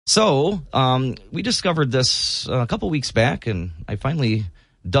So we discovered this a couple weeks back, and I finally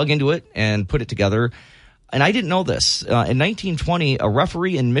dug into it and put it together. And I didn't know this. In 1920, a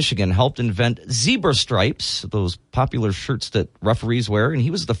referee in Michigan helped invent zebra stripes, those popular shirts that referees wear, and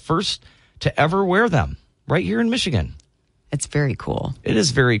he was the first to ever wear them right here in Michigan. It's very cool. It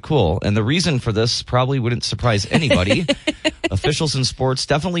is very cool. And the reason for this probably wouldn't surprise anybody. Officials in sports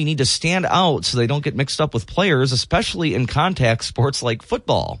definitely need to stand out so they don't get mixed up with players, especially in contact sports like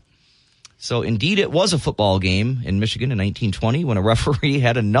football. So indeed, it was a football game in Michigan in 1920 when a referee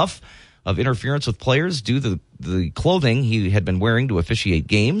had enough of interference with players due to the clothing he had been wearing to officiate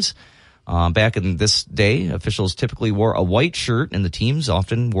games. Back in this day, officials typically wore a white shirt, and the teams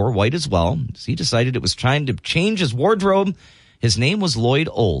often wore white as well. So he decided it was time to change his wardrobe. His name was Lloyd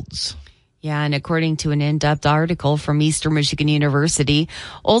Olds. Yeah, and according to an in-depth article from Eastern Michigan University,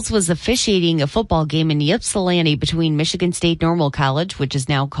 Olds was officiating a football game in Ypsilanti between Michigan State Normal College, which is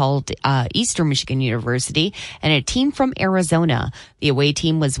now called Eastern Michigan University, and a team from Arizona. The away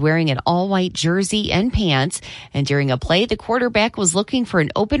team was wearing an all-white jersey and pants, and during a play, the quarterback was looking for an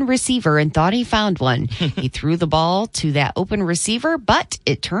open receiver and thought he found one. He threw the ball to that open receiver, but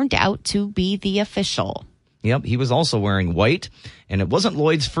it turned out to be the official. Yep, he was also wearing white, and it wasn't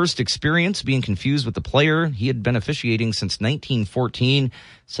Lloyd's first experience being confused with the player. He had been officiating since 1914,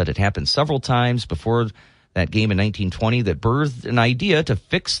 said it happened several times before that game in 1920 that birthed an idea to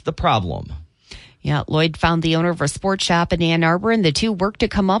fix the problem. Yeah, Lloyd found the owner of a sports shop in Ann Arbor, and the two worked to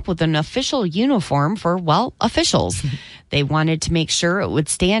come up with an official uniform for, well, officials. They wanted to make sure it would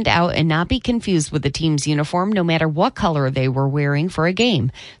stand out and not be confused with the team's uniform, no matter what color they were wearing for a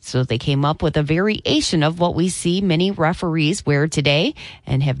game. So they came up with a variation of what we see many referees wear today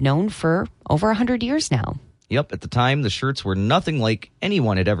and have known for over 100 years now. Yep, at the time, the shirts were nothing like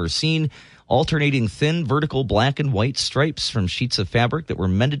anyone had ever seen. Alternating thin, vertical black and white stripes from sheets of fabric that were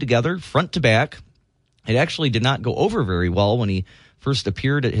mended together front to back. It actually did not go over very well when he first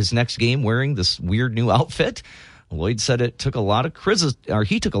appeared at his next game wearing this weird new outfit. Lloyd said it took a lot of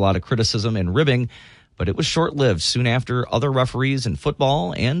criticism and ribbing, but it was short-lived. Soon after, other referees in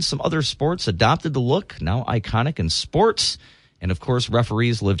football and some other sports adopted the look, now iconic in sports. And, of course,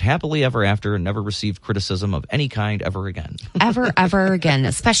 referees lived happily ever after and never received criticism of any kind ever again. Ever again,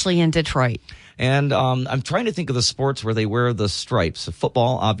 especially in Detroit. And I'm trying to think of the sports where they wear the stripes.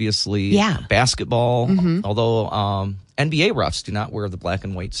 Football, obviously. Yeah. Basketball. Although NBA refs do not wear the black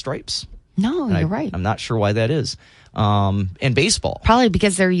and white stripes. No, you're right. I'm not sure why that is. And baseball. Probably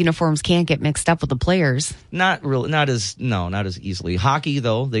because their uniforms can't get mixed up with the players. Not as easily. Hockey,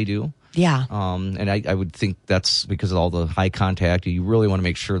 though, they do. Yeah. And I would think that's because of all the high contact. You really want to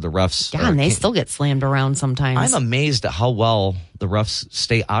make sure the refs... Yeah, and they still get slammed around sometimes. I'm amazed at how well the refs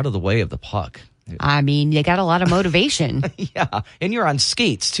stay out of the way of the puck. I mean, you got a lot of motivation. Yeah, and you're on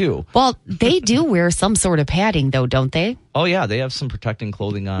skates, too. Well, they do wear some sort of padding, though, don't they? Oh, yeah, they have some protecting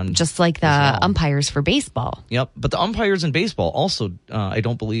clothing on. Just like the umpires for baseball. Yep, but the umpires in baseball also, I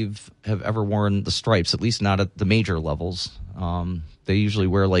don't believe, have ever worn the stripes, at least not at the major levels. They usually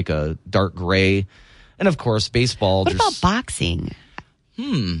wear like a dark gray. And, of course, baseball. What about boxing?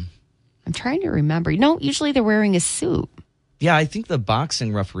 I'm trying to remember. No, usually they're wearing a suit. Yeah, I think the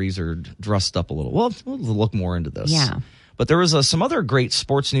boxing referees are dressed up a little. Well, we'll look more into this. Yeah. But there was some other great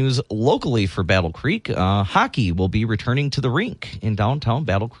sports news locally for Battle Creek. Hockey will be returning to the rink in downtown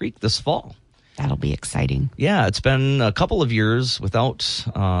Battle Creek this fall. That'll be exciting. Yeah, it's been a couple of years without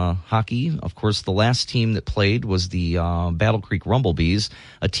hockey. Of course, the last team that played was the Battle Creek Rumblebees.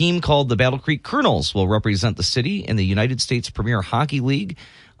 A team called the Battle Creek Colonels will represent the city in the United States Premier Hockey League.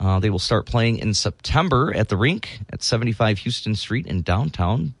 They will start playing in September at the rink at 75 Houston Street in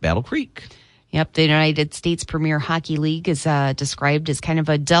downtown Battle Creek. Yep, the United States Premier Hockey League is described as kind of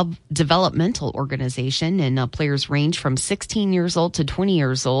a developmental organization, and players range from 16 years old to 20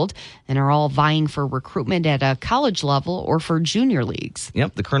 years old and are all vying for recruitment at a college level or for junior leagues.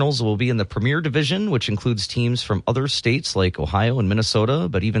 Yep, the Colonels will be in the Premier Division, which includes teams from other states like Ohio and Minnesota,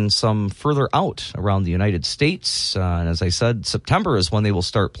 but even some further out around the United States. And as I said, September is when they will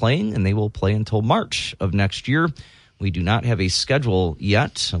start playing, and they will play until March of next year. We do not have a schedule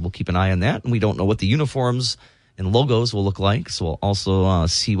yet. We'll keep an eye on that. And we don't know what the uniforms and logos will look like. So we'll also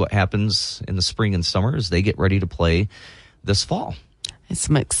see what happens in the spring and summer as they get ready to play this fall. It's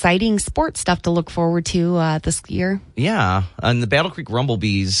some exciting sports stuff to look forward to this year. Yeah. And the Battle Creek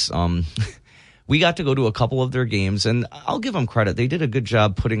Rumblebees, We got to go to a couple of their games, and I'll give them credit. They did a good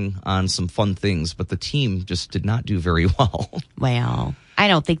job putting on some fun things, but the team just did not do very well. Well, I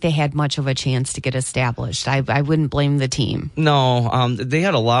don't think they had much of a chance to get established. I wouldn't blame the team. No, they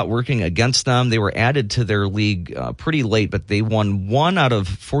had a lot working against them. They were added to their league pretty late, but they won 1 out of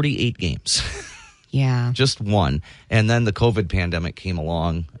 48 games. Yeah. Just 1. And then the COVID pandemic came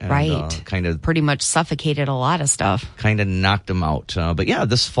along and kind of pretty much suffocated a lot of stuff. Kind of knocked them out. But yeah,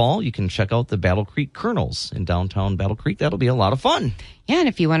 this fall you can check out the Battle Creek Colonels in downtown Battle Creek. That'll be a lot of fun. Yeah, and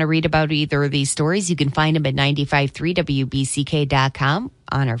if you want to read about either of these stories, you can find them at 953wbck.com,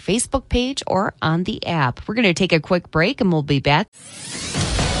 on our Facebook page, or on the app. We're going to take a quick break and we'll be back.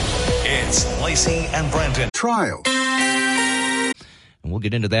 It's Lacey and Brendan. Trial. And we'll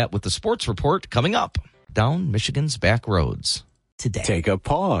get into that with the sports report coming up. Down Michigan's back roads today. Take a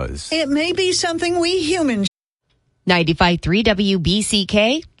pause. It may be something we humans. 95.3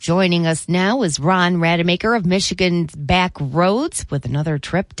 WBCK. Joining us now is Ron Rademacher of Michigan's Back Roads with another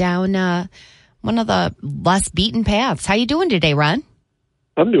trip down one of the less beaten paths. How you doing today, Ron?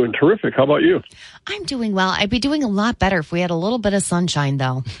 I'm doing terrific. How about you? I'm doing well. I'd be doing a lot better if we had a little bit of sunshine,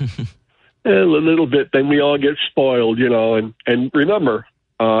 though. A little bit, then we all get spoiled, and remember,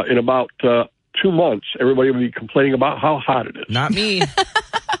 in about 2 months, everybody will be complaining about how hot it is. Not me.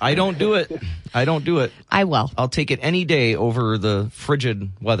 I don't do it. I will. I'll take it any day over the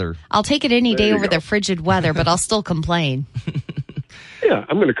frigid weather. I'll take it any day over the frigid weather, but I'll still complain. Yeah,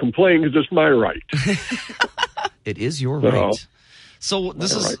 I'm going to complain because it's my right. It is your right. So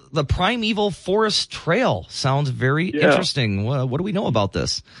this is the Primeval Forest Trail. Sounds very interesting. What do we know about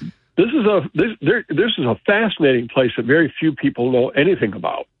this? This is a fascinating place that very few people know anything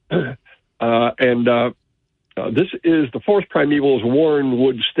about. This is the Forest Primeval is Warren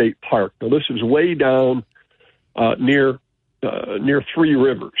Woods State Park. Now, this is way down near Three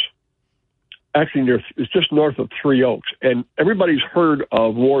Rivers. Actually, it's just north of Three Oaks. And everybody's heard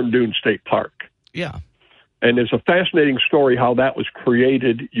of Warren Dunes State Park. Yeah. And it's a fascinating story how that was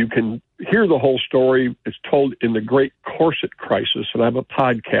created. You can hear the whole story. It's told in the Great Corset Crisis, and I have a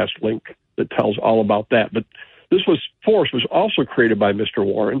podcast link that tells all about that. But this forest was also created by Mr.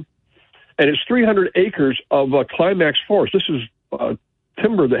 Warren, and it's 300 acres of climax forest. This is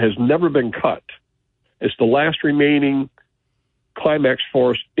timber that has never been cut. It's the last remaining climax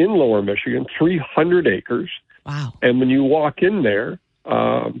forest in Lower Michigan, 300 acres. Wow. And when you walk in there,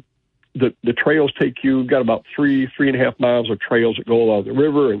 the trails take you, got about 3.5 miles of trails that go along the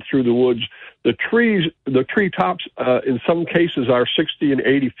river and through the woods. The tree tops, in some cases, are 60 and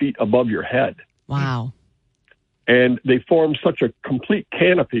 80 feet above your head. Wow. And they form such a complete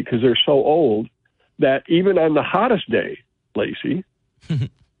canopy because they're so old that even on the hottest day, Lacey,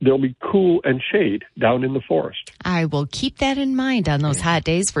 there'll be cool and shade down in the forest. I will keep that in mind on those hot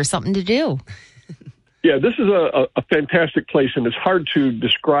days for something to do. Yeah, this is a fantastic place, and it's hard to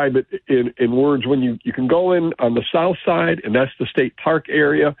describe it in words. When you can go in on the south side, and that's the state park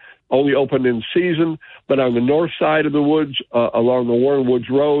area, only open in season. But on the north side of the woods, along the Warren Woods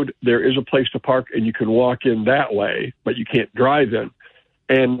Road, there is a place to park, and you can walk in that way, but you can't drive in.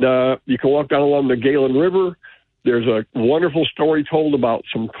 And you can walk down along the Galen River. There's a wonderful story told about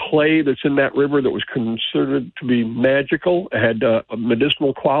some clay that's in that river that was considered to be magical. It had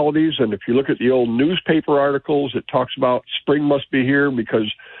medicinal qualities. And if you look at the old newspaper articles, it talks about spring must be here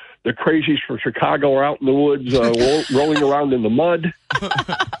because the crazies from Chicago are out in the woods rolling around in the mud.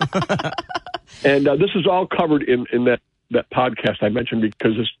 And this is all covered in that podcast I mentioned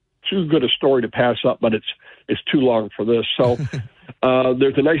because it's too good a story to pass up, but it's too long for this. So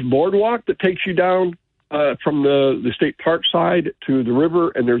there's a nice boardwalk that takes you down from the state park side to the river,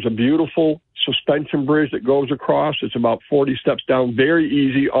 and there's a beautiful suspension bridge that goes across. It's about 40 steps down, very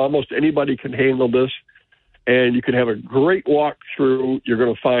easy. Almost anybody can handle this, and you can have a great walk through. You're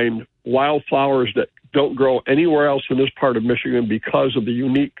going to find wildflowers that don't grow anywhere else in this part of Michigan because of the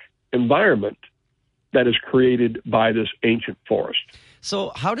unique environment that is created by this ancient forest.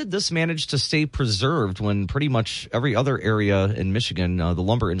 So how did this manage to stay preserved when pretty much every other area in Michigan, the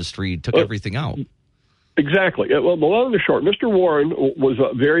lumber industry, took everything out? Exactly. Well, the long and the short, Mr. Warren was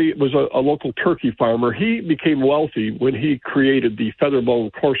a local turkey farmer. He became wealthy when he created the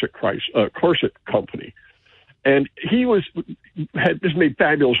Featherbone Corset Company, and he had just made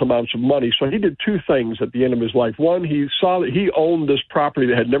fabulous amounts of money. So he did two things at the end of his life. One, he saw that he owned this property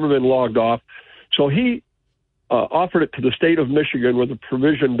that had never been logged off, so he offered it to the state of Michigan with a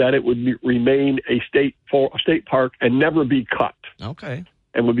provision that it would remain a state park and never be cut. Okay.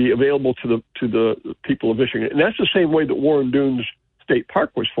 And would be available to the people of Michigan. And that's the same way that Warren Dunes State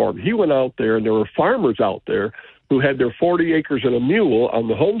Park was formed. He went out there, and there were farmers out there who had their 40 acres and a mule on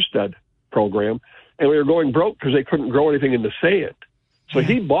the homestead program, and we were going broke because they couldn't grow anything in the sand. So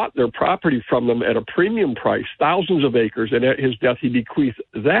he bought their property from them at a premium price, thousands of acres, and at his death, he bequeathed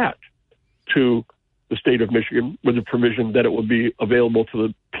that to the state of Michigan with the provision that it would be available to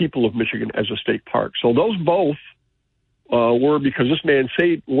the people of Michigan as a state park. So those both were because this man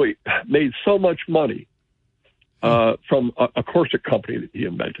made so much money from a corset company that he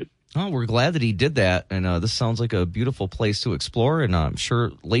invented. Oh, we're glad that he did that, and this sounds like a beautiful place to explore, and I'm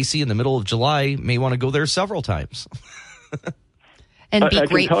sure Lacey in the middle of July may want to go there several times. And be I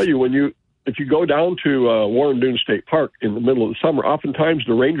great. can tell you, if you go down to Warren Dunes State Park in the middle of the summer, oftentimes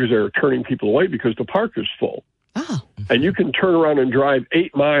the rangers there are turning people away because the park is full. Oh. And you can turn around and drive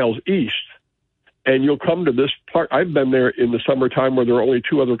 8 miles east, and you'll come to this park. I've been there in the summertime where there are only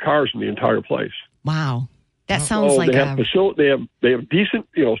 2 other cars in the entire place. Wow. That sounds like they have decent,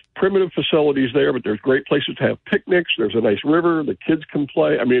 primitive facilities there, but there's great places to have picnics. There's a nice river. The kids can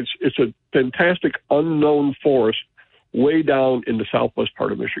play. I mean, it's a fantastic unknown forest way down in the southwest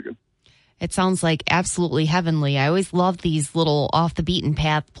part of Michigan. It sounds like absolutely heavenly. I always love these little off the beaten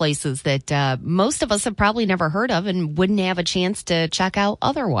path places that most of us have probably never heard of and wouldn't have a chance to check out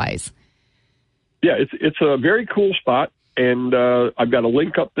otherwise. Yeah, it's a very cool spot. And I've got a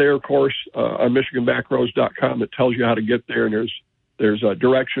link up there, of course, on MichiganBackroads.com that tells you how to get there. And there's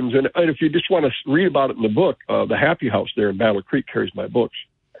directions. And if you just want to read about it in the book, the Happy House there in Battle Creek carries my books.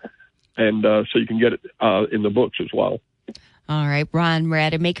 And so you can get it in the books as well. All right. Ron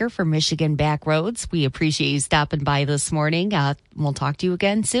Rademacher from Michigan Backroads. We appreciate you stopping by this morning. We'll talk to you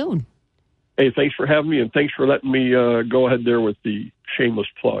again soon. Hey, thanks for having me, and thanks for letting me go ahead there with the shameless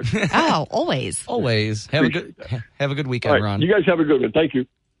plug. Oh, always. Always. Have a good weekend, right, Ron. You guys have a good one. Thank you.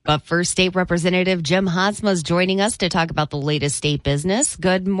 But first, State Representative Jim Haadsma is joining us to talk about the latest state business.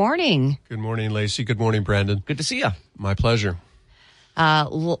 Good morning. Good morning, Lacey. Good morning, Brandon. Good to see you. My pleasure.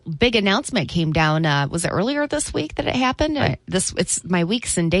 Big announcement came down. Was it earlier this week that it happened? It's my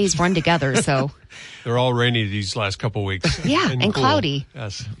weeks and days run together, so they're all rainy these last couple weeks. Yeah, and cool. Cloudy.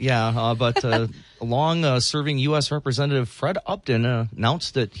 Yes. Yeah, but long-serving U.S. Representative Fred Upton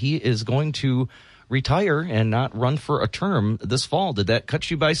announced that he is going to retire and not run for a term this fall. Did that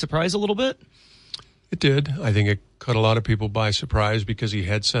catch you by surprise a little bit? It did. I think it caught a lot of people by surprise because he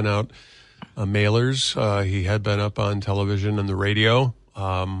had sent out mailers. He had been up on television and the radio.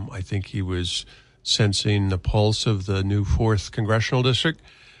 I think he was sensing the pulse of the new 4th Congressional District.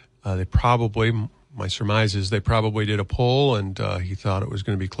 My surmise is they probably did a poll, and he thought it was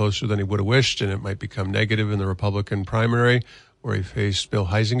going to be closer than he would have wished, and it might become negative in the Republican primary where he faced Bill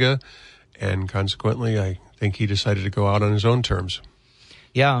Huizenga. And consequently, I think he decided to go out on his own terms.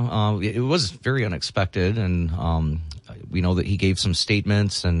 Yeah, it was very unexpected, and we know that he gave some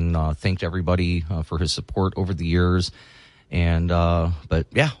statements and thanked everybody for his support over the years. And but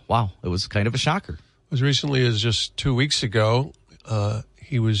yeah, wow, it was kind of a shocker. As recently as just 2 weeks ago,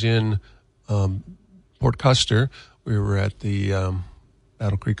 he was in Port Custer. We were at the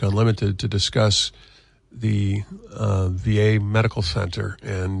Battle Creek Unlimited to discuss the VA Medical Center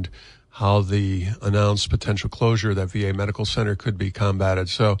and how the announced potential closure of that VA Medical Center could be combated.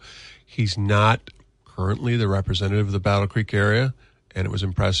 So he's not currently the representative of the Battle Creek area, and it was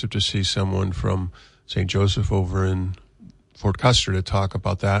impressive to see someone from St. Joseph over in Fort Custer to talk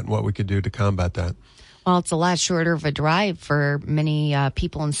about that and what we could do to combat that. Well, it's a lot shorter of a drive for many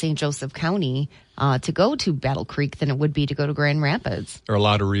people in St. Joseph County to go to Battle Creek than it would be to go to Grand Rapids. There are a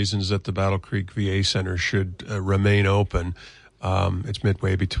lot of reasons that the Battle Creek VA Center should remain open. It's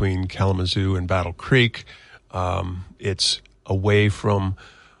midway between Kalamazoo and Battle Creek. It's away from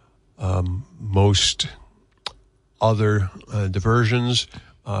most other diversions.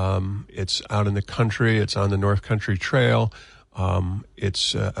 It's out in the country. It's on the North Country Trail.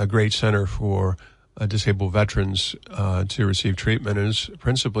 It's a great center for disabled veterans to receive treatment. And it's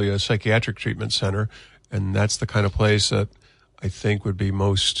principally a psychiatric treatment center, and that's the kind of place that I think would be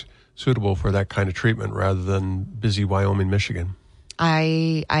most suitable for that kind of treatment rather than busy Wyoming, Michigan.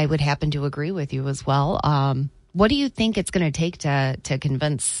 I would happen to agree with you as well. What do you think it's going to take to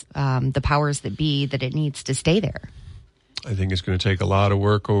convince the powers that be that it needs to stay there? I think it's going to take a lot of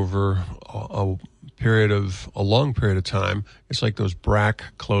work over a long period of time. It's like those BRAC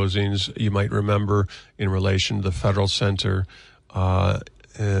closings you might remember in relation to the Federal Center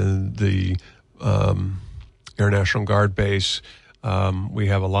and the Air National Guard base. We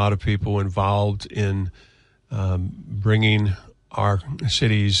have a lot of people involved in bringing our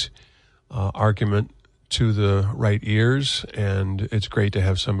city's argument to the right ears, and it's great to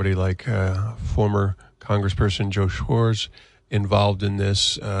have somebody like former Congressperson Joe Schwarz involved in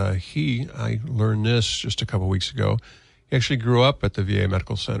this. I learned this just a couple weeks ago. He actually grew up at the VA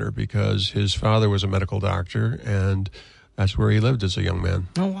Medical Center because his father was a medical doctor, and that's where he lived as a young man.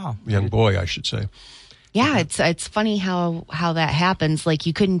 Oh, wow. Young boy, I should say. Yeah, it's funny how that happens. Like,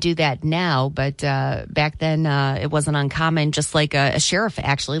 you couldn't do that now, but back then it wasn't uncommon. Just like a sheriff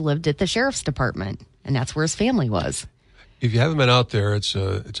actually lived at the sheriff's department, and that's where his family was. If you haven't been out there, it's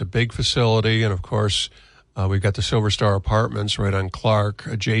a big facility, and of course, we've got the Silver Star Apartments right on Clark.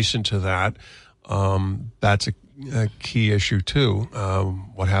 Adjacent to that, that's a key issue too.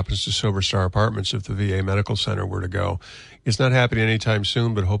 What happens to Silver Star Apartments if the VA Medical Center were to go? It's not happening anytime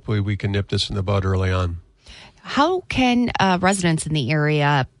soon, but hopefully we can nip this in the bud early on. How can residents in the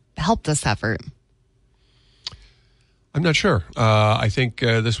area help this effort? I'm not sure. I think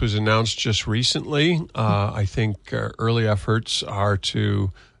this was announced just recently. I think early efforts are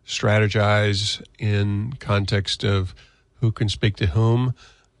to strategize in context of who can speak to whom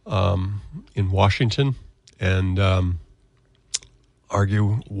in Washington and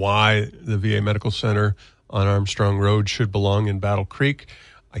argue why the VA Medical Center on Armstrong Road should belong in Battle Creek.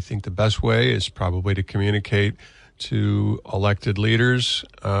 I think the best way is probably to communicate to elected leaders,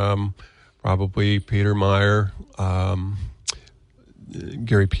 probably Peter Meyer,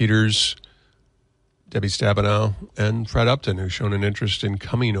 Gary Peters, Debbie Stabenow, and Fred Upton, who's shown an interest in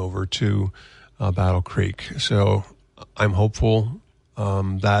coming over to Battle Creek. So I'm hopeful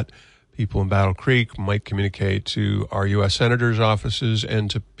that people in Battle Creek might communicate to our U.S. Senator's offices and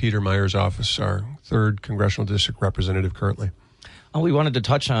to Peter Meyer's office, our 3rd Congressional District Representative currently. We wanted to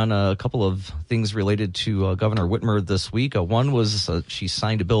touch on a couple of things related to Governor Whitmer this week. One was she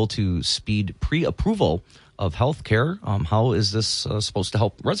signed a bill to speed pre-approval of health care. How is this supposed to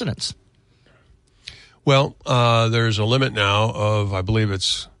help residents? Well, there's a limit now of, I believe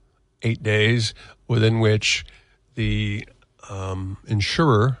it's 8 days, within which the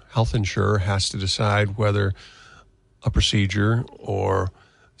health insurer, has to decide whether a procedure or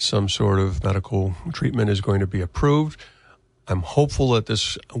some sort of medical treatment is going to be approved. I'm hopeful that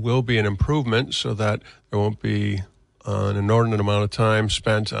this will be an improvement so that there won't be an inordinate amount of time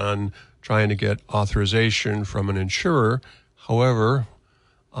spent on trying to get authorization from an insurer. However,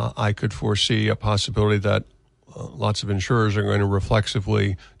 I could foresee a possibility that lots of insurers are going to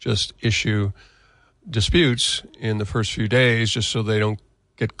reflexively just issue disputes in the first few days just so they don't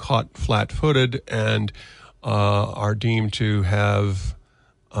get caught flat-footed and are deemed to have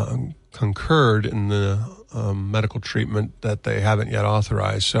concurred in the medical treatment that they haven't yet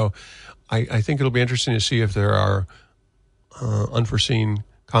authorized. So I think it'll be interesting to see if there are unforeseen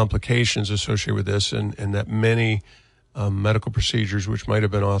complications associated with this and that many medical procedures which might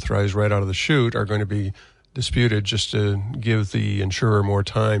have been authorized right out of the chute are going to be disputed just to give the insurer more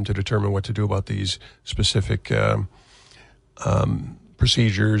time to determine what to do about these specific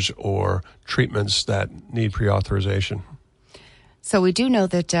procedures or treatments that need pre-authorization. So we do know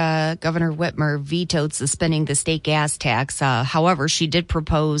that Governor Whitmer vetoed suspending the state gas tax. However, she did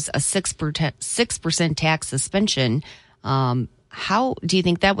propose a 6% tax suspension. How do you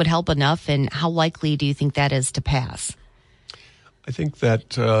think that would help enough, and how likely do you think that is to pass? I think that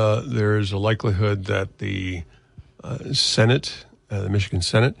there is a likelihood that the Senate, the Michigan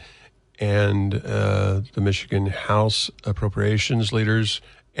Senate, and the Michigan House appropriations leaders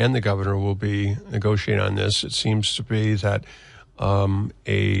and the governor will be negotiating on this. It seems to be that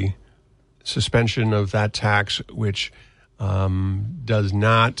a suspension of that tax, which does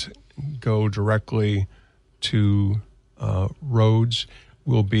not go directly to roads,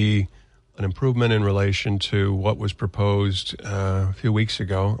 will be an improvement in relation to what was proposed a few weeks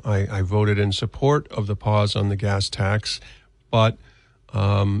ago. I voted in support of the pause on the gas tax, but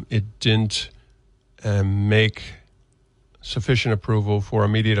it didn't make sufficient approval for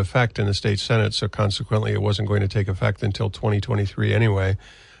immediate effect in the state Senate, so consequently it wasn't going to take effect until 2023 anyway.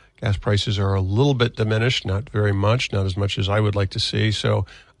 Gas prices are a little bit diminished, not very much, not as much as I would like to see, so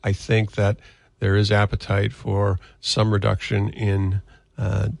I think that there is appetite for some reduction in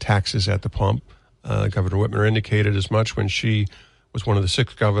taxes at the pump. Governor Whitmer indicated as much when she was one of the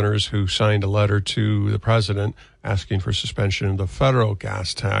 6 governors who signed a letter to the president asking for suspension of the federal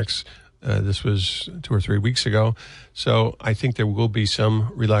gas tax. This was 2 or 3 weeks ago. So I think there will be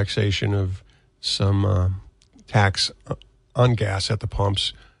some relaxation of some tax on gas at the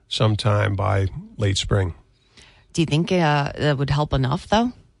pumps sometime by late spring. Do you think that would help enough,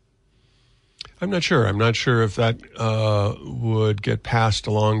 though? I'm not sure. I'm not sure if that would get passed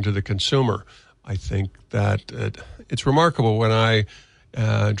along to the consumer. I think that it's remarkable when I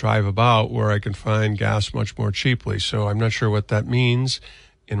drive about where I can find gas much more cheaply. So I'm not sure what that means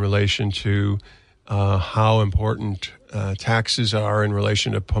in relation to how important taxes are in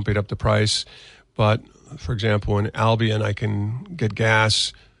relation to pumping up the price. But for example, in Albion, I can get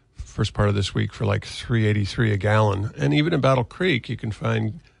gas first part of this week for like $3.83 a gallon. And even in Battle Creek, you can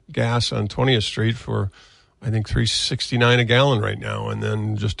find gas on 20th Street for, I think, $3.69 a gallon right now. And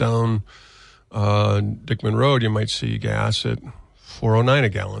then just down Dickman Road, you might see gas at $4.09 a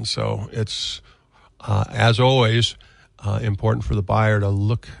gallon. So it's, as always, important for the buyer to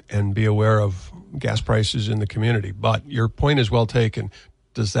look and be aware of gas prices in the community. But your point is well taken.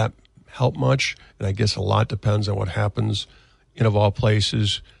 Does that help much? And I guess a lot depends on what happens in, of all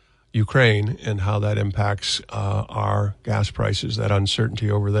places, Ukraine, and how that impacts our gas prices, that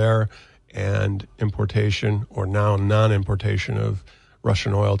uncertainty over there, and importation or now non-importation of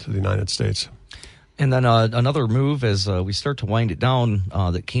Russian oil to the United States. And then another move as we start to wind it down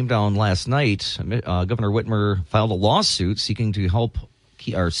that came down last night. Governor Whitmer filed a lawsuit seeking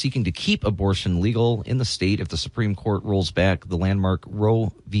to keep abortion legal in the state if the Supreme Court rolls back the landmark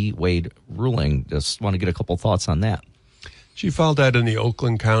Roe v. Wade ruling. Just want to get a couple thoughts on that. She filed that in the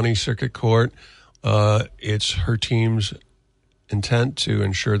Oakland County Circuit Court. It's her team's intent to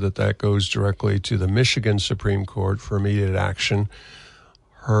ensure that goes directly to the Michigan Supreme Court for immediate action.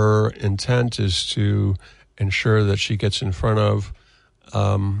 Her intent is to ensure that she gets in front of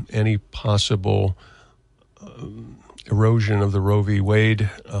any possible erosion of the Roe v.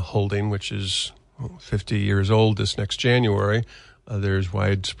 Wade holding, which is 50 years old this next January. There's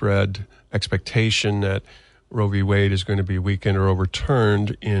widespread expectation that Roe v. Wade is going to be weakened or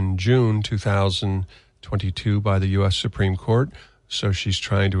overturned in June 2022 by the U.S. Supreme Court. So she's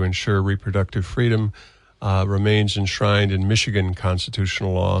trying to ensure reproductive freedom remains enshrined in Michigan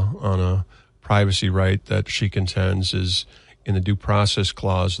constitutional law on a privacy right that she contends is in the due process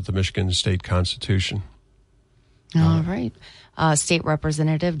clause of the Michigan State Constitution. All right. State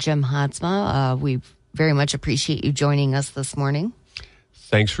Representative Jim Haadsma, we very much appreciate you joining us this morning.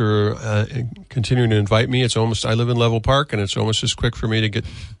 Thanks for continuing to invite me. I live in Level Park, and it's almost as quick for me to get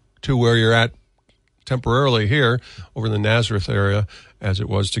to where you're at temporarily here over in the Nazareth area as it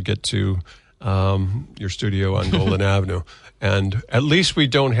was to get to your studio on Golden Avenue. And at least we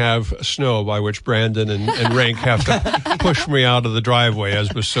don't have snow by which Brandon and Rank have to push me out of the driveway,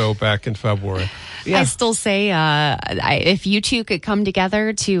 as was so back in February. Yeah. I still say if you two could come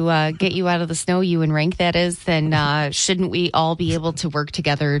together to get you out of the snow, you and Rank, that is, then shouldn't we all be able to work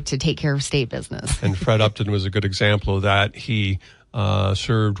together to take care of state business? And Fred Upton was a good example of that. He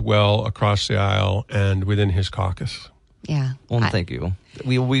served well across the aisle and within his caucus. Yeah. Well, thank you.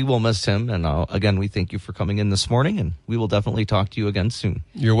 We will miss him. And again, we thank you for coming in this morning, and we will definitely talk to you again soon.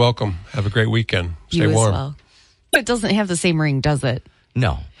 You're welcome. Have a great weekend. Stay warm. As well. It doesn't have the same ring, does it?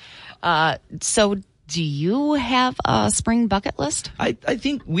 No. So do you have a spring bucket list? I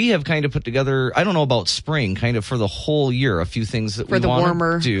think we have kind of put together, I don't know about spring, kind of for the whole year, a few things that we want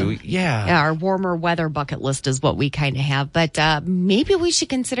to do. Yeah. Our warmer weather bucket list is what we kind of have. But maybe we should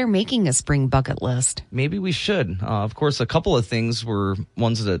consider making a spring bucket list. Maybe we should. Of course, a couple of things were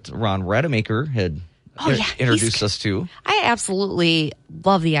ones that Ron Rademacher had introduced us to. I absolutely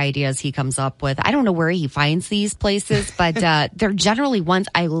love the ideas he comes up with. I don't know where he finds these places, but they're generally ones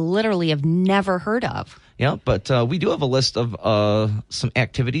I literally have never heard of. Yeah, but we do have a list of some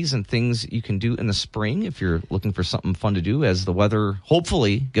activities and things you can do in the spring if you're looking for something fun to do as the weather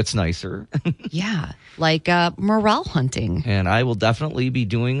hopefully gets nicer. Yeah, like morel hunting. And I will definitely be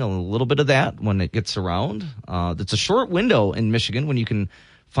doing a little bit of that when it gets around. It's a short window in Michigan when you can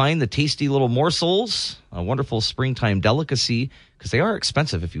find the tasty little morsels, a wonderful springtime delicacy, because they are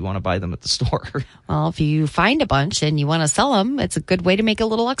expensive if you want to buy them at the store. Well, if you find a bunch and you want to sell them, it's a good way to make a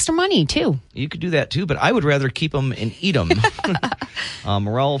little extra money, too. You could do that, too, but I would rather keep them and eat them.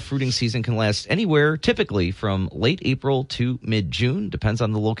 Morel fruiting season can last anywhere, typically from late April to mid-June. Depends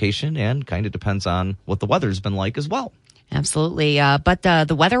on the location and kind of depends on what the weather's been like as well. Absolutely. But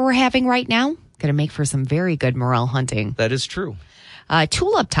the weather we're having right now, going to make for some very good morel hunting. That is true.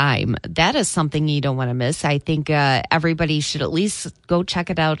 Tulip time, that is something you don't want to miss. I think everybody should at least go check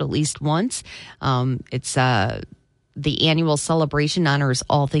it out at least once. It's the annual celebration honors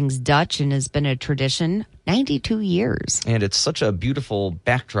all things Dutch and has been a tradition 92 years. And it's such a beautiful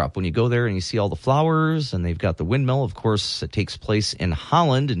backdrop when you go there and you see all the flowers, and they've got the windmill. Of course, it takes place in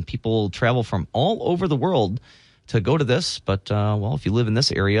Holland, and people travel from all over the world to go to this. But, well, if you live in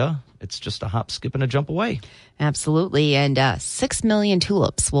this area, it's just a hop, skip, and a jump away. Absolutely. And 6 million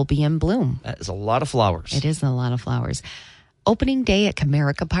tulips will be in bloom. That is a lot of flowers. It is a lot of flowers. Opening day at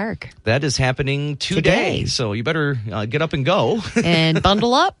Comerica Park. That is happening today. So you better get up and go. And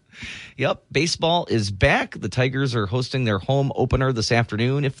bundle up. Yep. Baseball is back. The Tigers are hosting their home opener this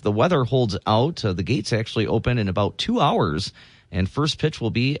afternoon. If the weather holds out, the gates actually open in about 2 hours And first pitch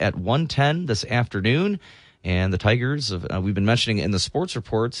will be at 1:10 this afternoon. And the Tigers, we've been mentioning in the sports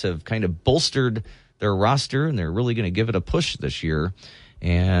reports, have kind of bolstered their roster, and they're really going to give it a push this year.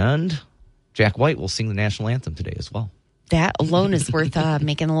 And Jack White will sing the national anthem today as well. That alone is worth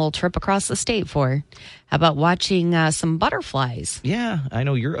making a little trip across the state for. How about watching some butterflies? Yeah, I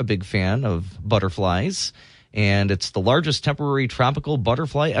know you're a big fan of butterflies. And it's the largest temporary tropical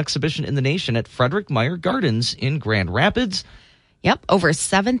butterfly exhibition in the nation at Frederick Meyer Gardens in Grand Rapids. Yep, over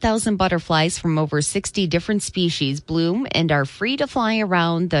 7,000 butterflies from over 60 different species bloom and are free to fly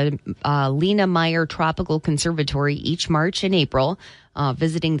around the Lena Meyer Tropical Conservatory each March and April.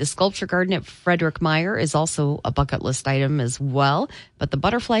 Visiting the sculpture garden at Frederick Meyer is also a bucket list item as well. But the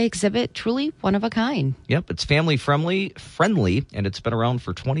butterfly exhibit, truly one of a kind. Yep, it's family friendly, and it's been around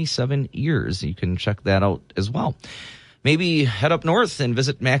for 27 years. You can check that out as well. Maybe head up north and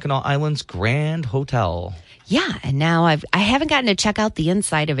visit Mackinac Island's Grand Hotel. Yeah, and now I haven't gotten to check out the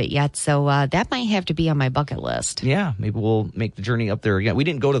inside of it yet, so that might have to be on my bucket list. Yeah, maybe we'll make the journey up there again. We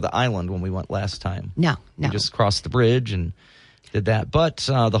didn't go to the island when we went last time. No. We just crossed the bridge and did that. But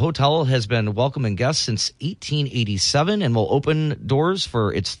the hotel has been welcoming guests since 1887 and will open doors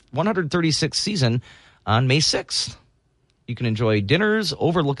for its 136th season on May 6th. You can enjoy dinners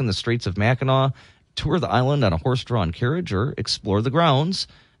overlooking the Straits of Mackinac, tour the island on a horse-drawn carriage, or explore the grounds.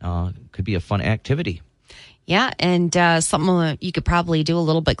 Could be a fun activity. Yeah, and something you could probably do a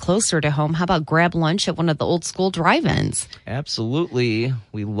little bit closer to home. How about grab lunch at one of the old school drive-ins? Absolutely.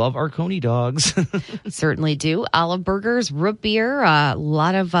 We love our Coney dogs. Certainly do. Olive burgers, root beer. A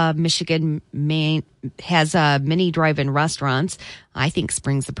lot of Michigan has many drive-in restaurants. I think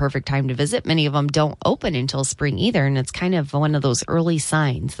spring's the perfect time to visit. Many of them don't open until spring either, and it's kind of one of those early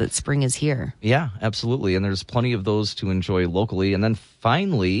signs that spring is here. Yeah, absolutely. And there's plenty of those to enjoy locally. And then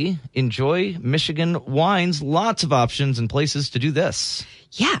finally, enjoy Michigan wines. Lots of options and places to do this.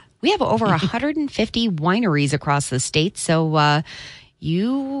 Yeah, we have over 150 wineries across the state, so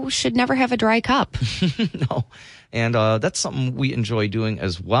you should never have a dry cup. No. And that's something we enjoy doing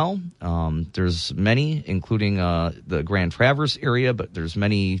as well. There's many, including the Grand Traverse area, but there's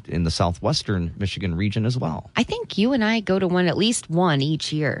many in the southwestern Michigan region as well. I think you and I go to at least one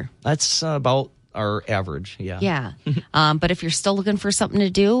each year. That's about our average, yeah. Yeah. But if you're still looking for something to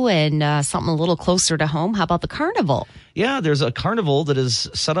do and something a little closer to home, how about the carnival? Yeah, there's a carnival that is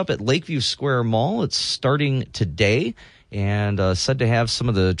set up at Lakeview Square Mall. It's starting today. And said to have some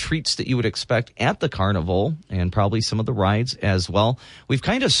of the treats that you would expect at the carnival and probably some of the rides as well. We've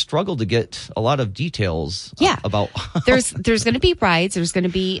kind of struggled to get a lot of details about. There's going to be rides. There's going to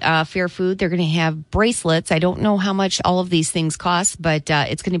be fair food. They're going to have bracelets. I don't know how much all of these things cost, but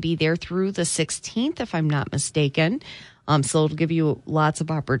it's going to be there through the 16th, if I'm not mistaken. So it'll give you lots of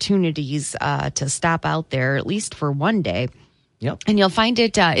opportunities to stop out there, at least for one day. Yep. And you'll find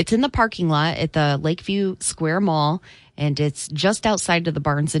it, it's in the parking lot at the Lakeview Square Mall, and it's just outside of the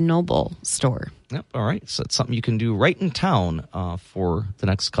Barnes & Noble store. Yep. All right. So it's something you can do right in town for the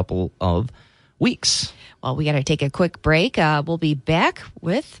next couple of weeks. Well, we got to take a quick break. We'll be back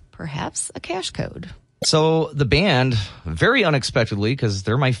with perhaps a cash code. So the band, very unexpectedly, because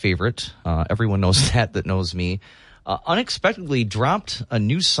they're my favorite, everyone knows that knows me, unexpectedly dropped a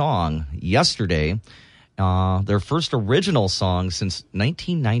new song yesterday. Their first original song since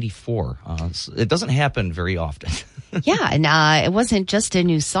 1994. It doesn't happen very often. Yeah, and it wasn't just a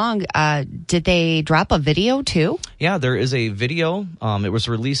new song. Did they drop a video too? Yeah, there is a video. It was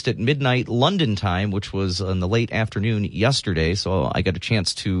released at midnight London time, which was in the late afternoon yesterday. So I got a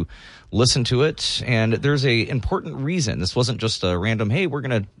chance to listen to it. And there's a important reason. This wasn't just a random, hey, we're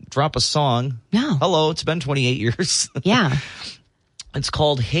going to drop a song. No. Hello, it's been 28 years. Yeah. It's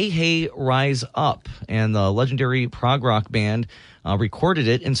called Hey Hey Rise Up, and the legendary prog rock band recorded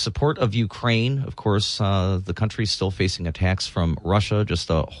it in support of Ukraine. Of course, the country's still facing attacks from Russia, just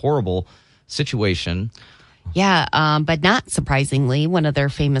a horrible situation. Yeah, but not surprisingly, one of their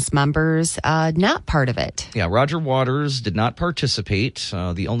famous members not part of it. Yeah, Roger Waters did not participate.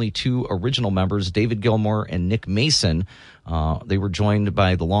 The only two original members, David Gilmour and Nick Mason, they were joined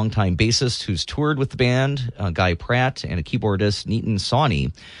by the longtime bassist who's toured with the band, Guy Pratt, and a keyboardist, Nitin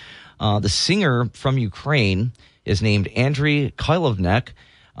Sawhney. The singer from Ukraine is named Andriy Koilovnek.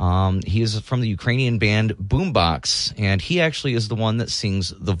 He is from the Ukrainian band Boombox, and he actually is the one that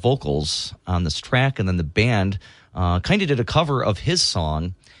sings the vocals on this track. And then the band kind of did a cover of his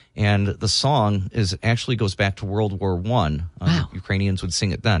song, and the song actually goes back to World War I. Wow. Ukrainians would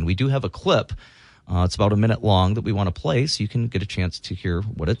sing it then. We do have a clip. It's about a minute long that we want to play, so you can get a chance to hear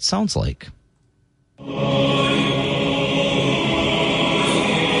what it sounds like.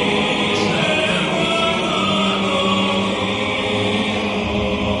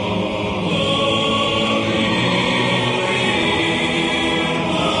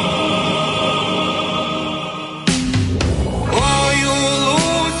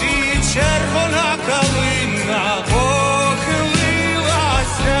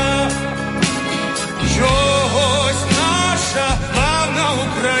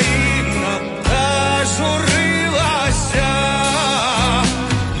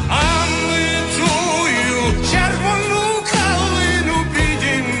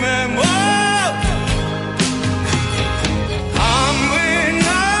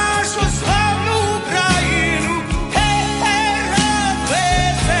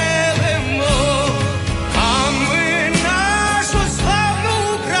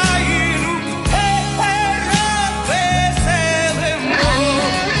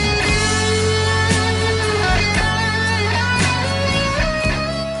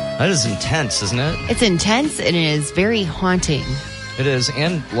 That is intense, isn't it? It's intense and it is very haunting. It is,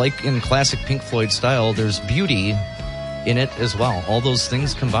 and like in classic Pink Floyd style, there's beauty in it as well. All those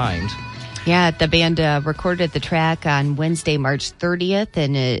things combined. Yeah, the band recorded the track on Wednesday, March 30th,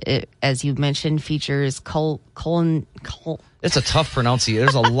 and it, as you mentioned, features It's a tough pronunciation.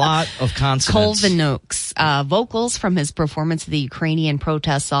 There's a lot of consonants. Kolvenuk's vocals from his performance of the Ukrainian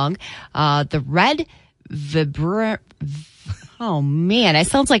protest song. The Red Oh, man, it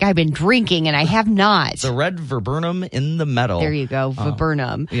sounds like I've been drinking, and I have not. The red viburnum in the meadow. There you go,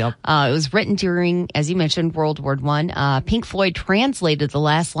 viburnum. Yep. It was written during, as you mentioned, World War I. Pink Floyd translated the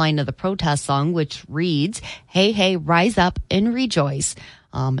last line of the protest song, which reads, "Hey, hey, rise up and rejoice."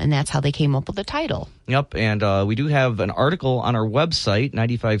 And that's how they came up with the title. Yep, and we do have an article on our website,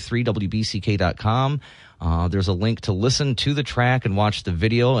 953wbck.com. There's a link to listen to the track and watch the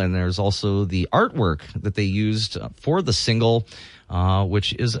video, and there's also the artwork that they used for the single,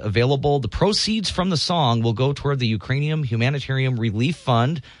 which is available. The proceeds from the song will go toward the Ukrainian Humanitarian Relief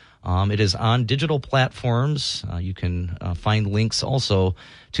Fund. It is on digital platforms. You can find links also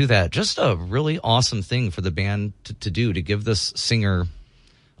to that. Just a really awesome thing for the band to do, to give this singer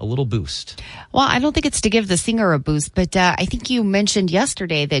a little boost. Well, I don't think it's to give the singer a boost, but I think you mentioned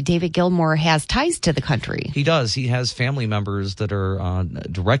yesterday that David Gilmour has ties to the country. He does. He has family members that are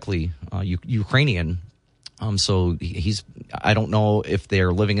directly Ukrainian. So he's, I don't know if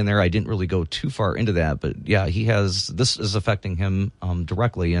they're living in there. I didn't really go too far into that, but yeah, this is affecting him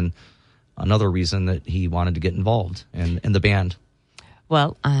directly, and another reason that he wanted to get involved in the band.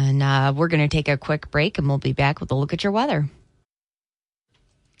 Well, and we're going to take a quick break, and we'll be back with a look at your weather.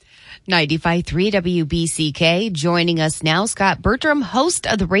 95.3 WBCK. Joining us now, Scott Bertram, host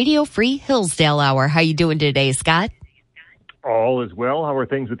of the Radio Free Hillsdale Hour. How you doing today, Scott? All is well. How are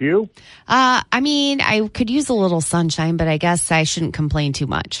things with you? I mean, I could use a little sunshine, but I guess I shouldn't complain too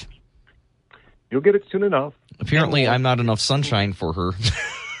much. You'll get it soon enough. Apparently, I'm not enough sunshine for her.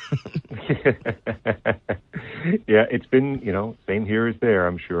 Yeah, it's been, same here as there,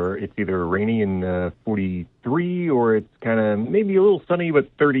 I'm sure. It's either rainy and 43, or it's kind of maybe a little sunny, but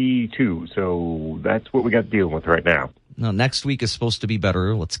 32. So that's what we got dealing with right now. Now, next week is supposed to be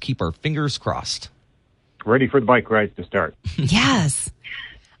better. Let's keep our fingers crossed. Ready for the bike rides to start. Yes.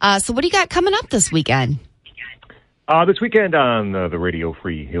 So what do you got coming up this weekend? This weekend on the Radio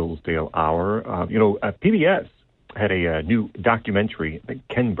Free Hillsdale Hour, PBS had a new documentary, the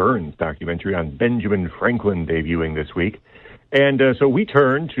Ken Burns documentary on Benjamin Franklin, debuting this week. And so we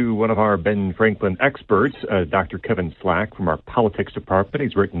turned to one of our Ben Franklin experts, Dr. Kevin Slack from our politics department.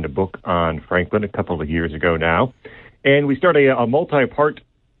 He's written a book on Franklin a couple of years ago now. And we start a multi-part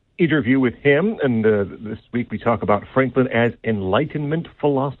interview with him. And this week we talk about Franklin as Enlightenment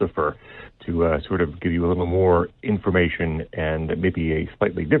philosopher, to sort of give you a little more information and maybe a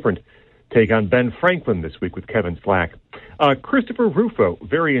slightly different take on Ben Franklin this week with Kevin Slack. Christopher Rufo,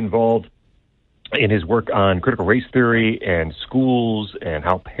 very involved in his work on critical race theory and schools and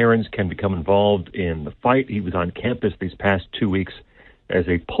how parents can become involved in the fight. He was on campus these past 2 weeks as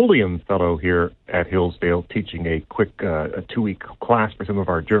a Pulliam Fellow here at Hillsdale, teaching a quick a 2-week class for some of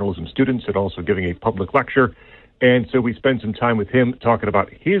our journalism students and also giving a public lecture. And so we spent some time with him talking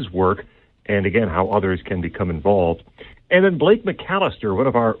about his work and, again, how others can become involved. And then Blake McAllister, one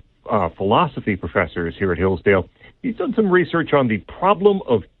of our philosophy professors here at Hillsdale, he's done some research on the problem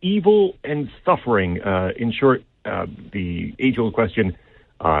of evil and suffering. In short, the age-old question,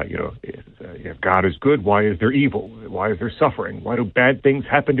 if God is good, why is there evil? Why is there suffering? Why do bad things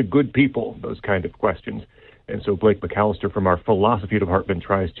happen to good people? Those kind of questions. And so Blake McAllister from our philosophy department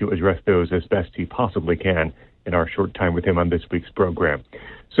tries to address those as best he possibly can in our short time with him on this week's program.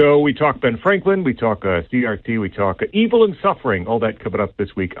 So we talk Ben Franklin, we talk CRT, we talk evil and suffering, all that coming up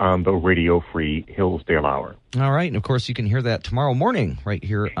this week on the Radio Free Hillsdale Hour. All right, and of course you can hear that tomorrow morning right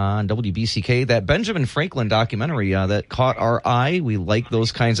here on WBCK. That Benjamin Franklin documentary that caught our eye. We like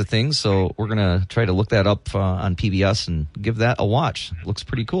those kinds of things, so we're going to try to look that up on PBS and give that a watch. Looks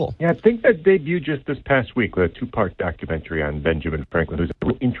pretty cool. Yeah, I think that debuted just this past week with a 2-part documentary on Benjamin Franklin, who's a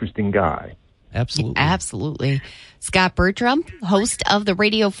real interesting guy. Absolutely. Scott Bertram, host of the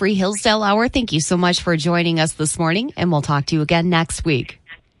Radio Free Hillsdale Hour, thank you so much for joining us this morning, and we'll talk to you again next week.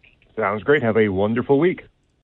 Sounds great. Have a wonderful week.